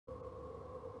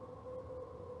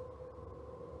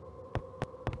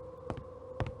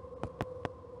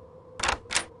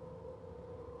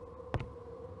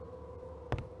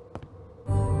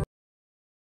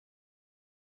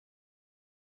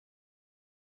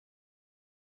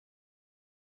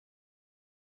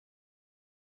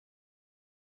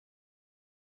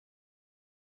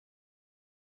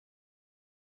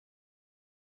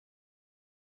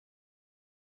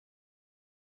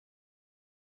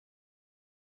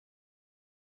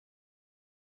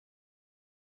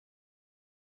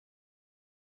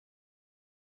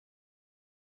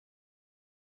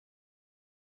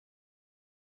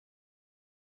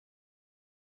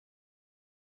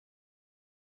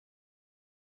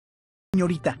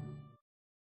Señorita.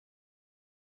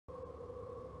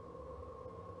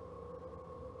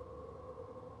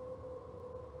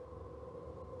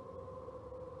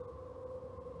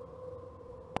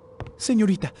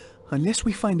 Señorita, unless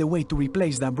we find a way to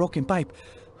replace that broken pipe,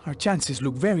 our chances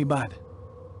look very bad.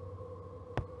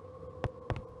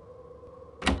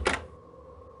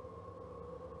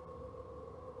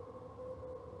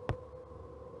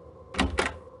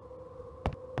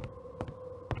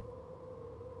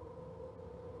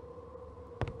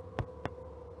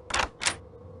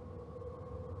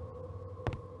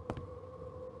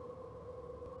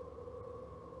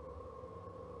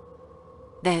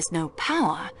 There's no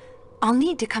power. I'll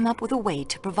need to come up with a way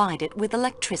to provide it with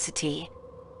electricity.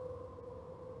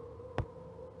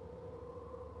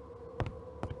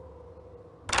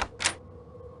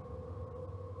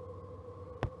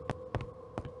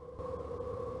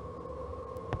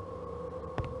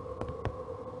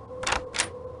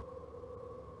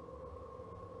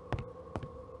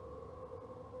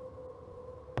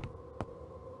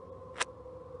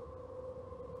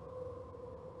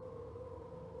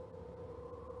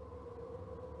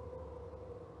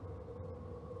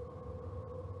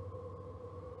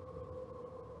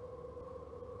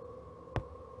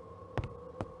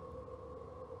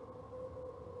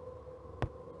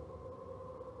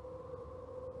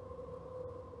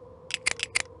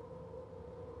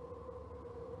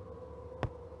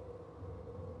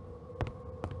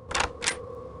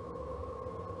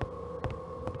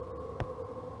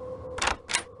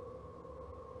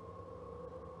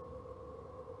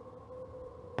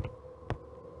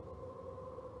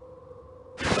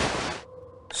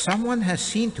 Someone has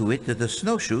seen to it that the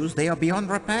snowshoes, they are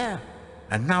beyond repair,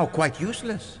 and now quite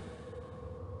useless.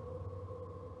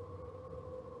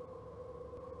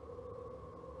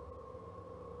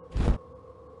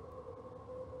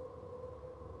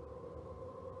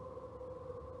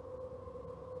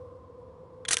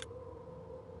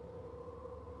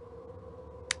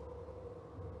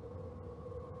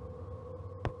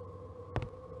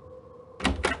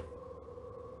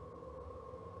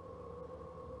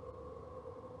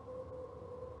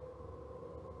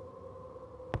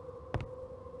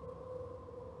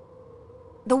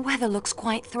 The weather looks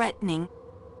quite threatening.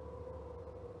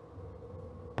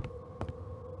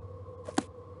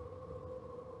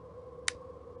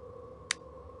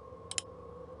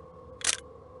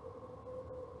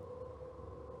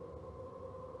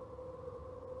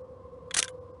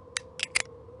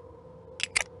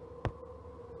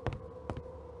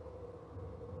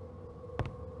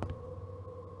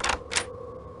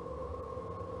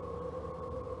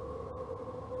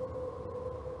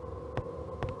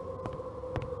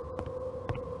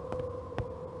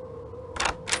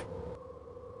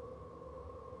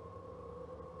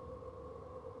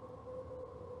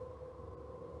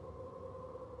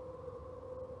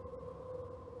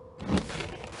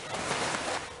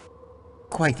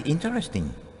 Quite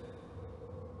interesting.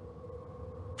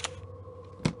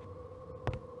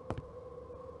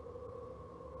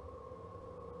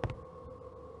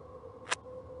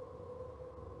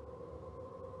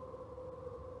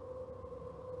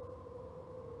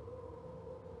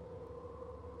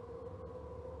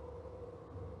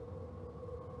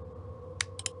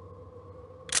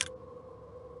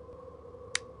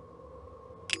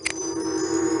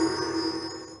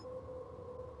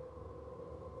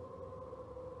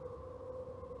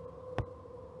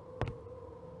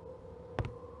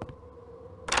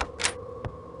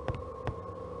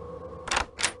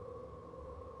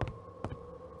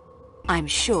 I'm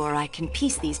sure I can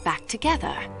piece these back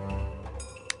together.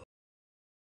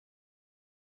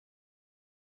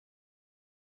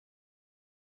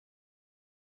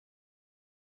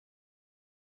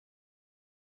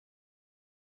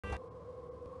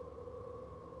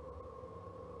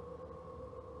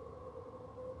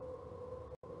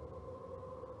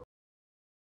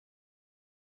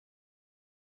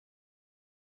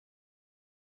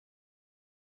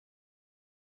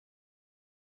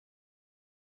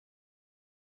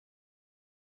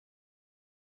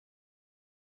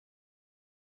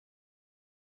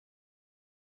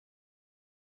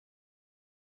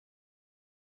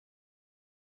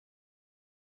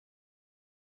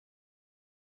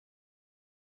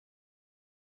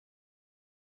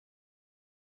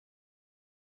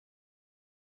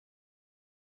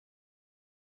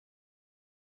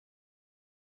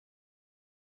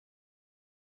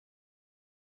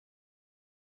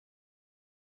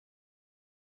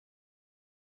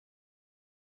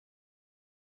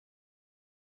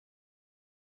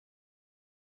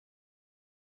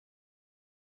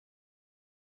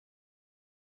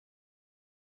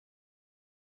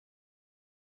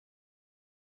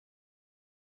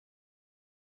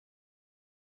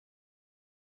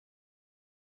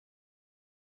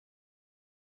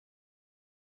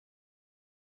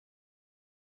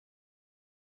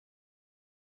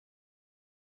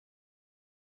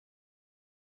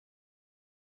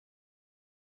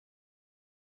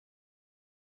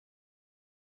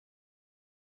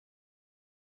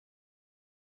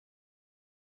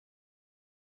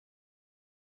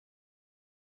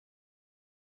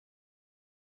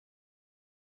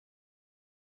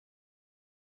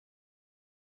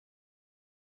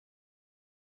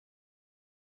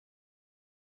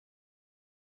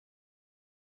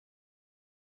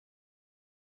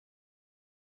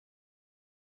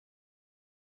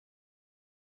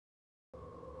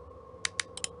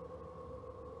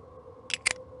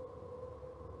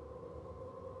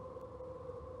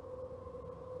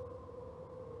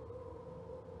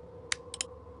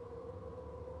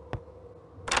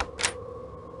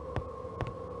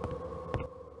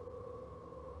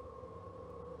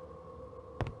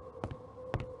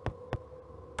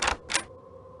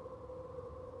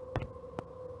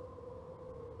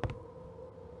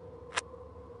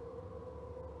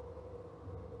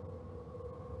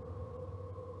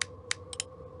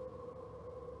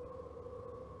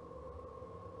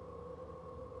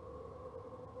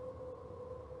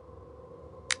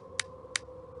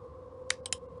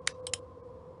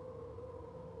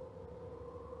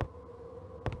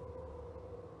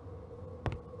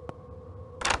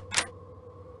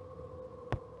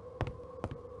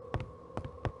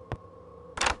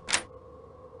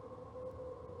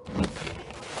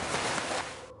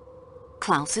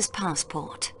 Klaus's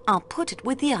passport. I'll put it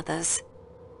with the others.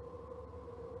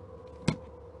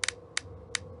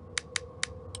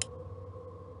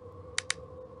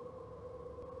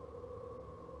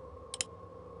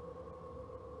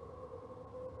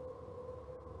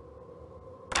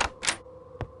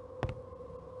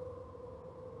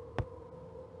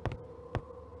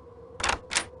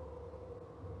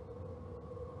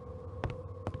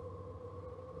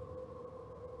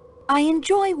 I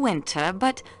enjoy winter,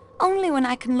 but only when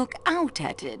I can look out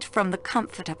at it from the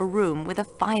comfort of a room with a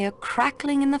fire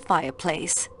crackling in the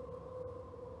fireplace.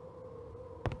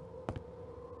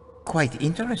 Quite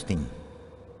interesting.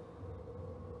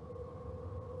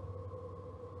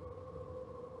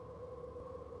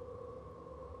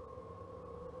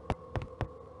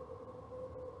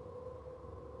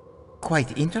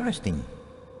 Quite interesting.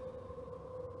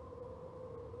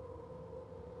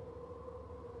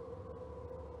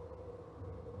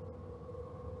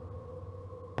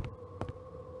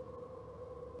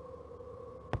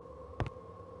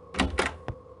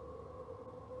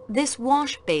 This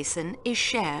wash basin is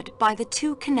shared by the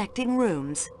two connecting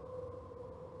rooms.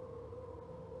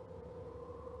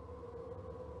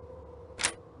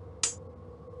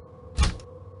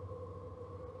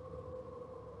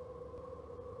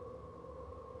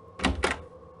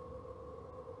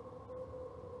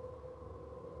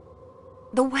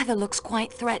 The weather looks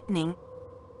quite threatening.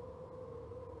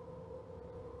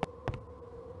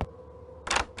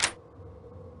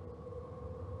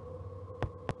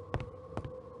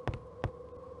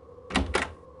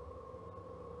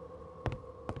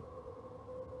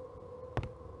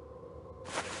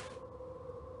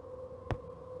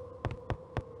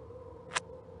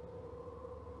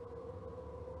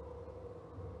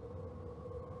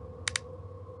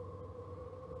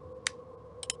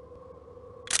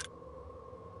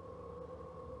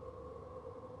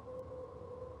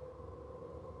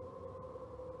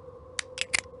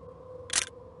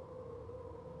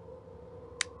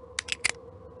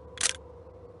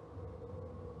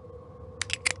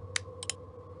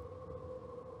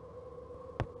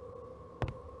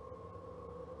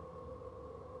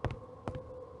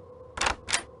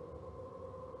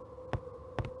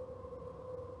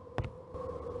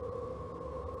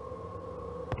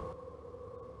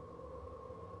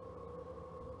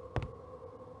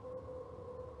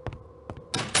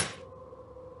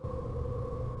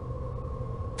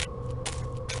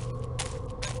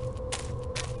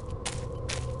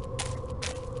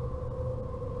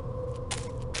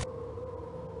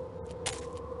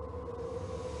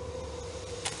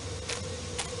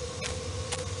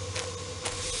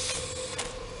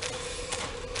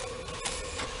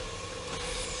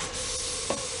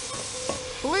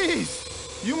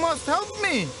 Please, you must help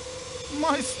me.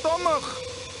 My stomach.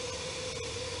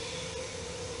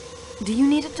 Do you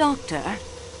need a doctor?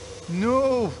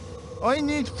 No, I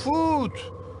need food.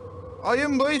 I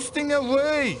am wasting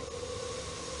away.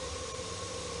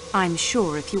 I'm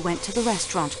sure if you went to the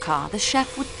restaurant car, the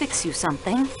chef would fix you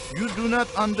something. You do not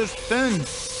understand.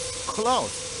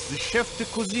 Klaus, the chef de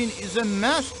cuisine, is a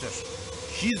master.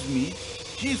 His meat,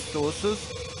 his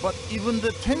sauces, but even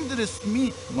the tenderest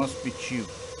meat must be chewed.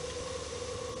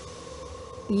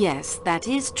 Yes, that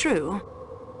is true.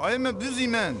 I am a busy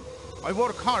man. I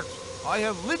work hard. I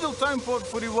have little time for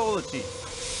frivolity.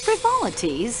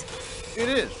 Frivolities? It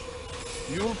is.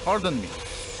 You will pardon me.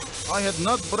 I had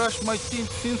not brushed my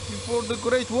teeth since before the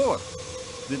Great War.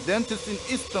 The dentists in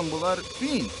Istanbul are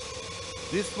fiends.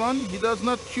 This one, he does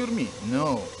not cure me.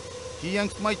 No, he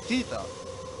yanks my teeth out.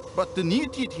 But the new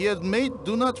teeth he has made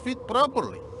do not fit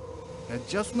properly.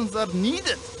 Adjustments are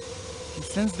needed. He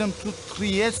sends them to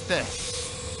Trieste.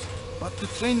 But the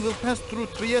train will pass through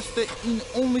Trieste in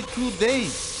only 2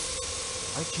 days.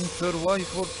 I can survive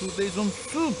for 2 days on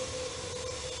soup.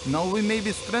 Now we may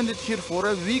be stranded here for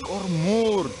a week or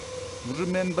more. You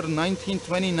remember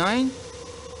 1929?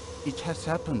 It has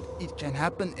happened. It can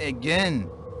happen again.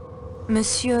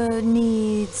 Monsieur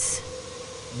needs...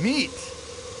 Meat.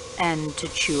 And to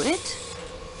chew it?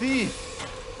 Thief.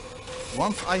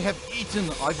 Once I have eaten,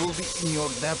 I will be in your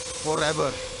debt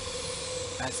forever.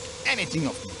 Ask anything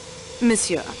of me.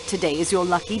 Monsieur, today is your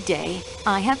lucky day.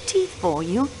 I have teeth for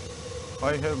you.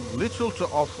 I have little to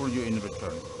offer you in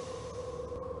return.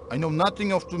 I know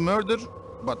nothing of the murder,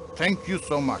 but thank you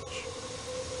so much.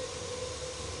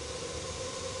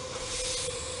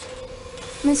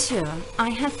 Monsieur, I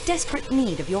have desperate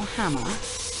need of your hammer.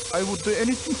 I would do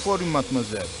anything for you,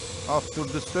 mademoiselle, after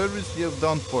the service you have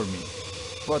done for me.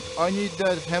 But I need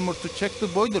that hammer to check the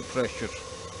boiler pressure.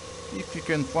 If you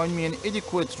can find me an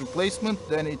adequate replacement,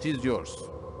 then it is yours.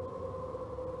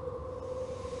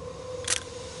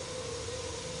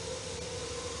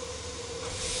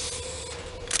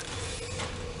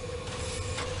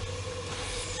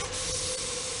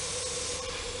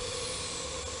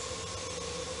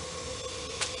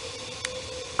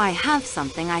 I have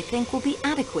something I think will be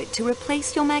adequate to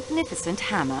replace your magnificent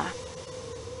hammer.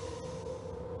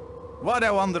 What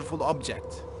a wonderful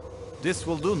object. This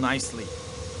will do nicely.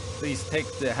 Please take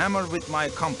the hammer with my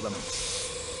compliments.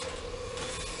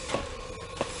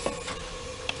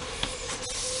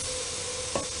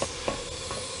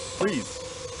 Please,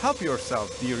 help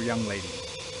yourself, dear young lady.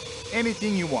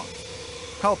 Anything you want.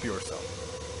 Help yourself.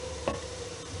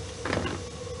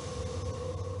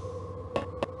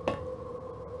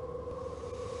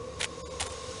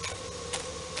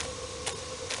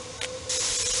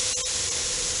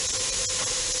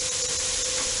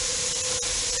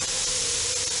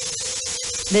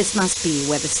 This must be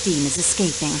where the steam is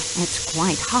escaping. It's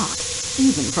quite hot,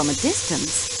 even from a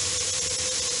distance.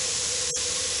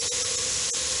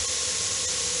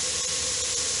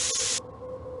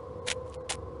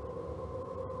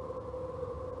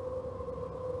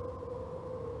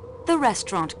 The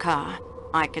restaurant car.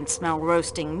 I can smell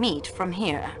roasting meat from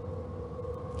here.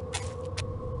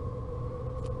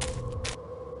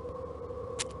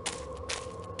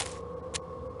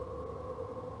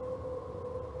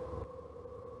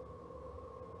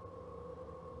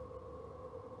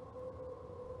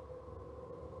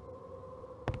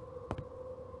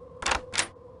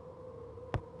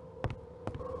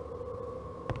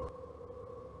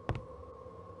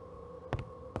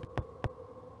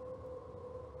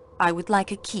 I would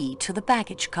like a key to the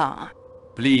baggage car.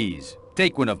 Please,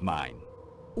 take one of mine.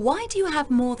 Why do you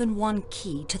have more than one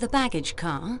key to the baggage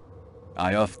car?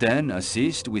 I often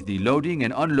assist with the loading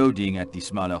and unloading at the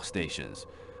smaller stations.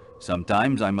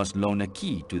 Sometimes I must loan a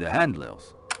key to the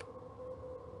handlers.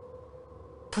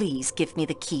 Please give me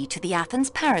the key to the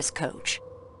Athens-Paris coach.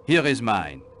 Here is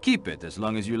mine. Keep it as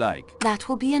long as you like. That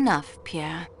will be enough,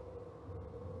 Pierre.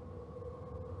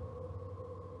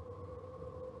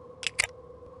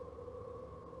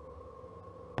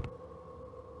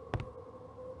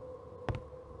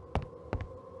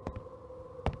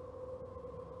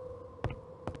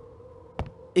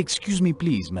 Excuse me,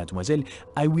 please, mademoiselle.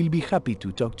 I will be happy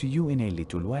to talk to you in a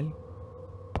little while.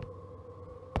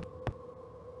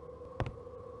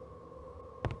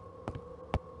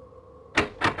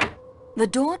 The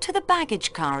door to the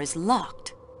baggage car is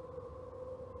locked.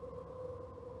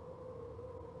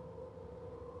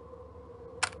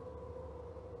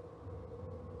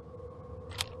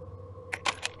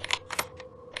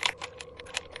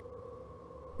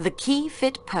 The key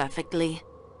fit perfectly.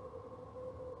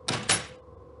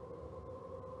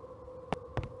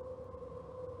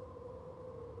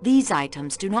 These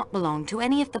items do not belong to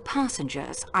any of the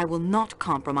passengers. I will not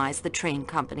compromise the train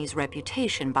company's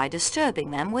reputation by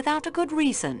disturbing them without a good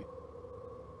reason.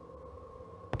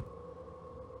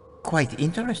 Quite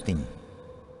interesting.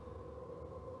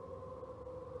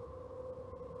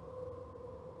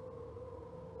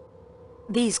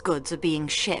 These goods are being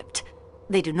shipped.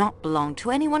 They do not belong to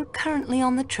anyone currently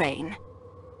on the train.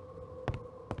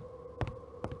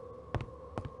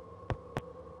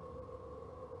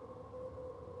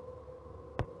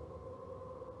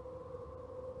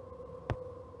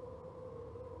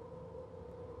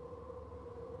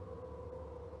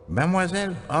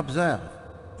 Mademoiselle, observe.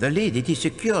 The lid, it is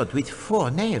secured with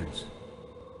 4 nails.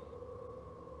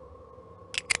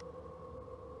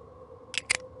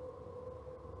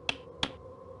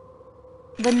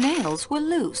 The nails were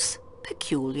loose.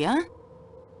 Peculiar.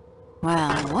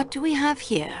 Well, what do we have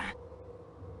here?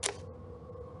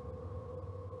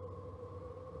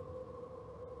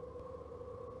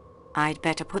 I'd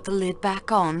better put the lid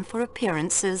back on for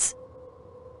appearances.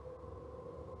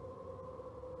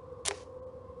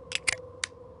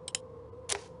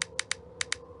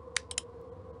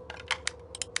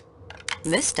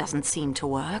 This doesn't seem to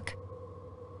work.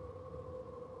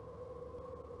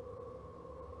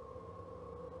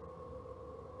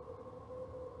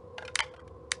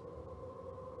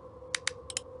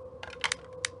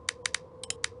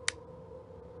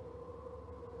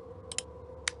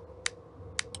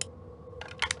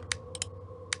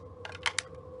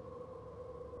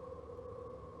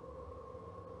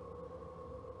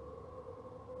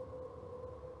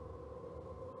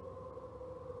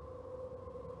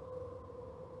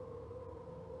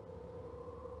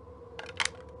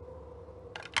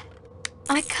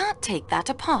 I can't take that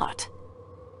apart.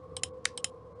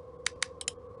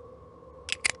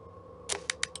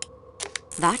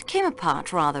 That came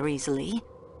apart rather easily.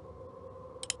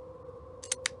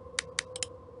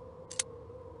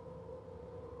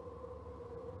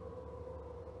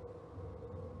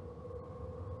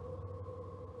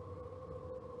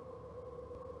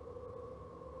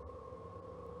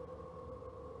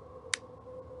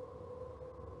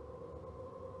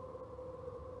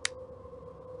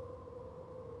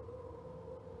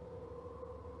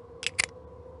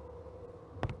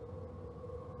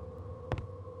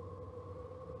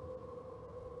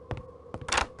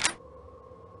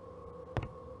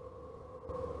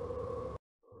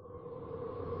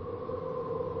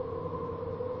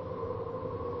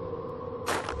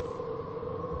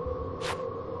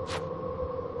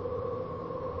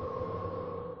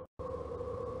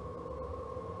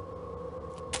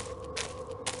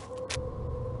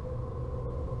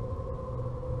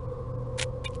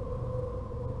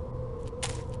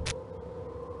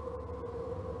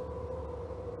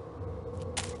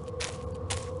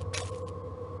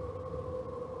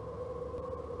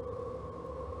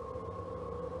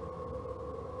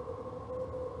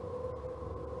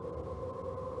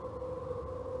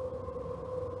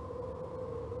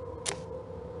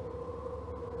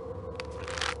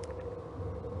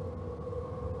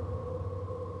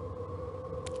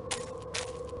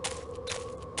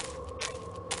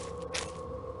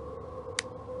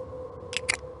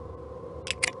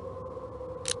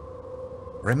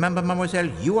 Remember, mademoiselle,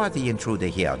 you are the intruder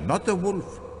here, not the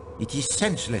wolf. It is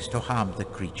senseless to harm the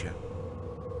creature.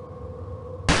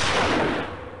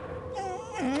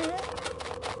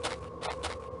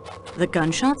 The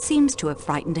gunshot seems to have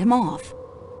frightened him off.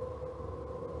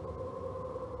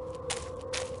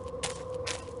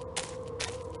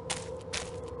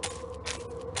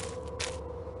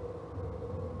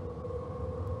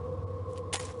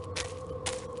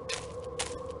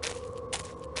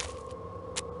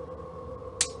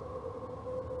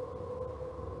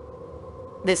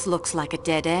 This looks like a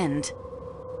dead end.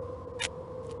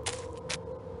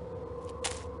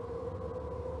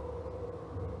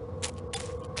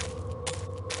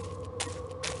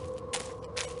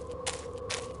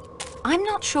 I'm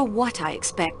not sure what I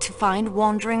expect to find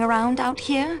wandering around out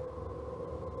here.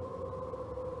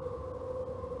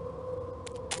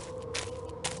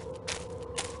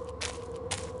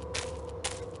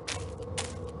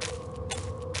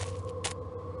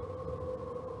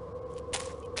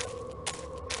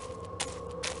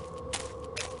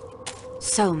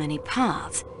 So many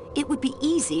paths. It would be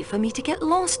easy for me to get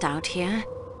lost out here.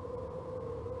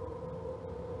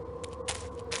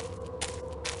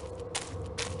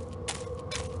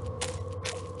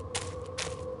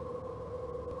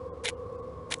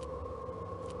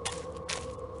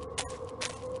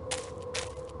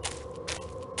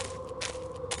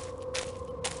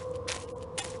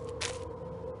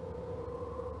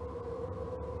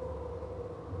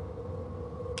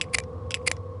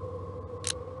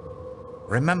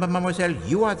 Remember, mademoiselle,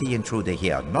 you are the intruder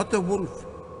here, not the wolf.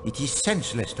 It is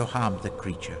senseless to harm the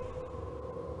creature.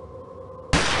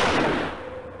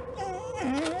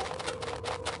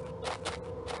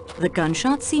 The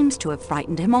gunshot seems to have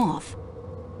frightened him off.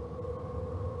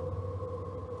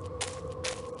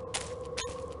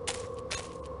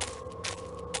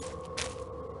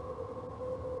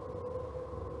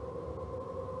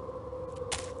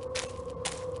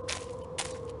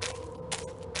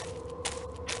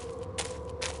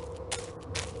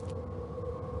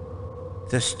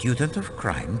 The student of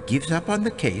crime gives up on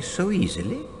the case so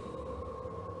easily?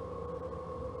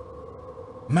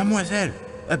 Mademoiselle,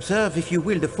 observe, if you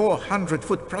will, the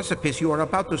 400-foot precipice you are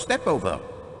about to step over.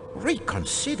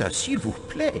 Reconsider, s'il vous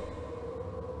plaît.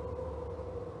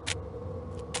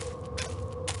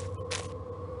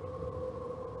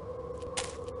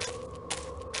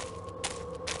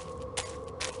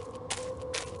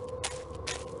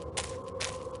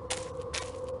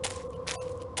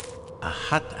 A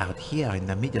hut out here in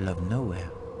the middle of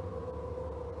nowhere.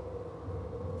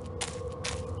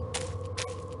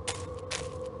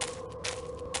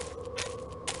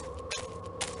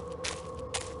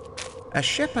 A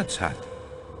shepherd's hut.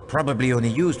 Probably only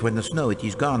used when the snow it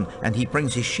is gone and he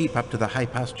brings his sheep up to the high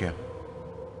pasture.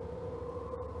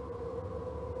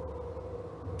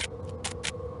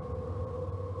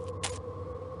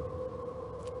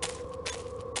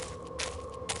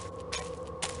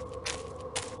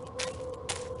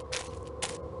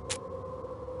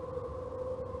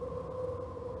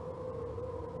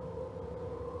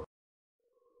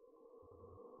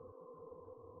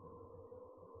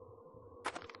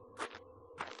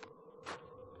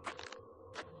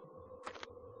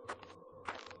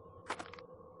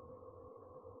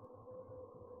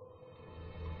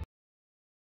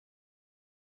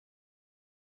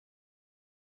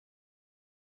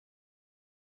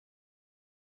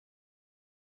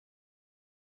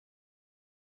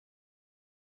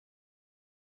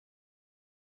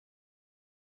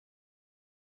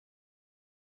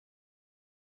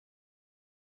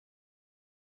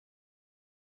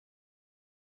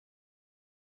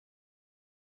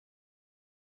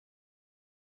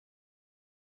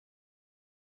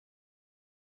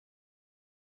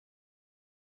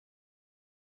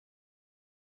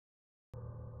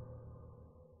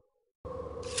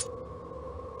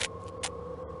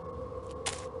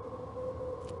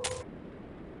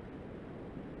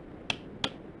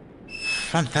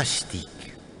 Fantastique.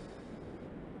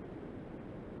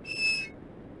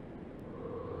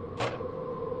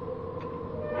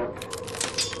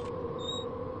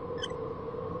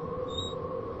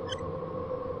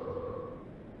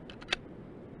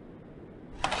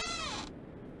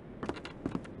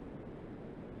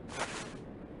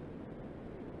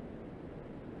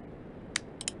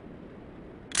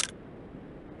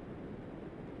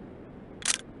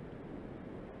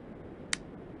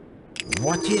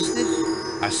 What is this?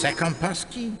 A second pass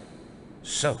key?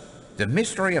 So, the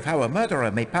mystery of how a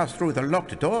murderer may pass through the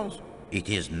locked doors? It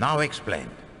is now explained.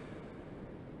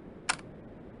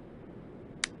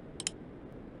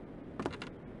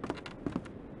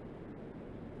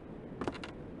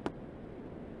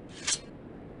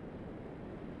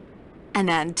 An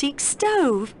antique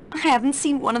stove. I haven't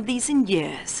seen one of these in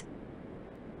years.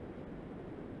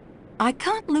 I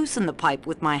can't loosen the pipe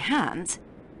with my hands.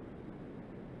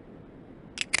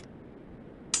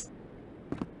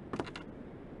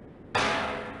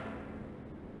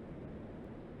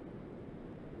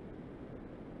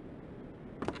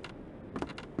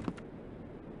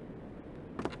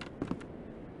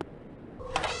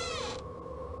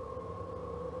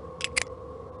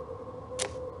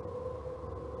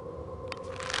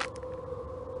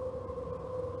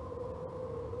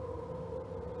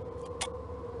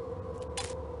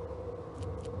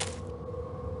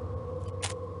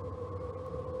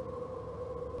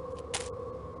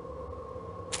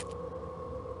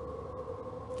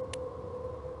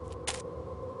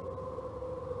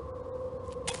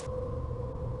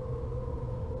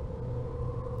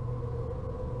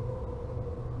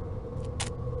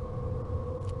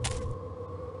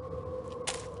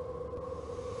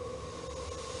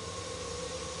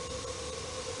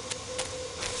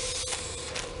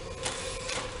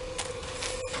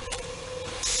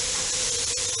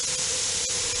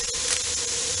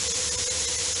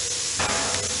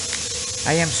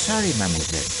 I am sorry,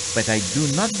 mademoiselle, but I do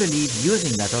not believe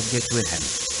using that object will help.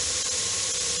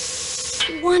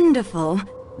 Wonderful.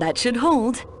 That should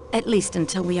hold, at least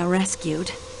until we are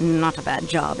rescued. Not a bad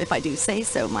job, if I do say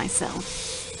so myself.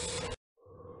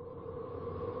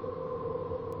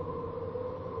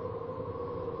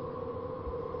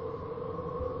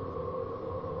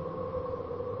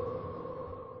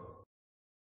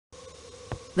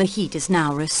 The heat is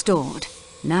now restored.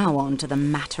 Now on to the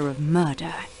matter of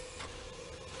murder.